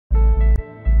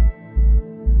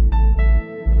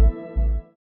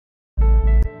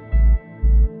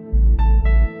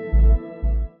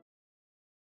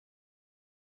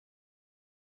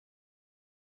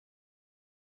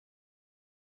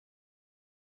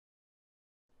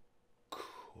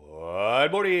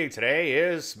Good morning. Today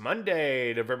is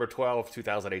Monday, November 12th,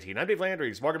 2018. I'm Dave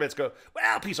Landry. Market bets go,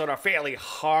 well, peace on our fairly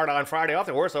hard on Friday. Off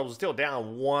the horse levels still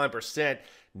down 1%.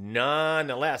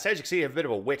 Nonetheless, as you can see, a bit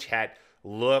of a witch hat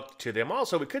look to them.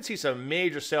 Also, we could see some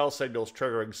major sell signals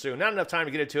triggering soon. Not enough time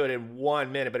to get into it in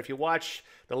 1 minute, but if you watch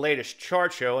the latest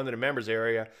chart show in the members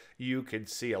area, you could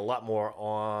see a lot more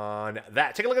on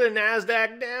that. Take a look at the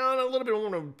NASDAQ, down a little bit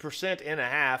more than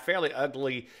 1.5%. Fairly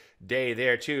ugly day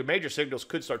there too. Major signals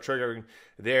could start triggering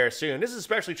there soon. This is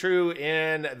especially true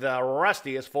in the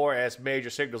Rusty as far as major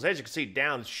signals. As you can see,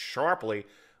 down sharply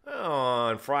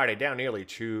on Friday, down nearly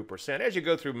 2%. As you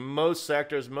go through most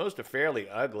sectors, most are fairly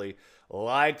ugly,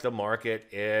 like the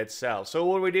market itself. So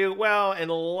what do we do? Well, in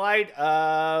light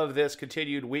of this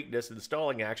continued weakness in the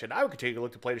stalling action, I would continue to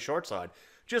look to play the short side.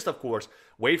 Just, of course,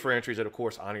 wait for entries and, of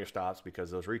course, honor your stops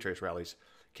because those retrace rallies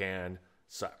can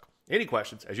suck. Any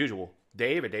questions, as usual,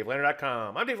 Dave at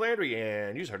DaveLandry.com. I'm Dave Landry,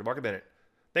 and you just heard the Market Minute.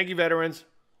 Thank you, veterans.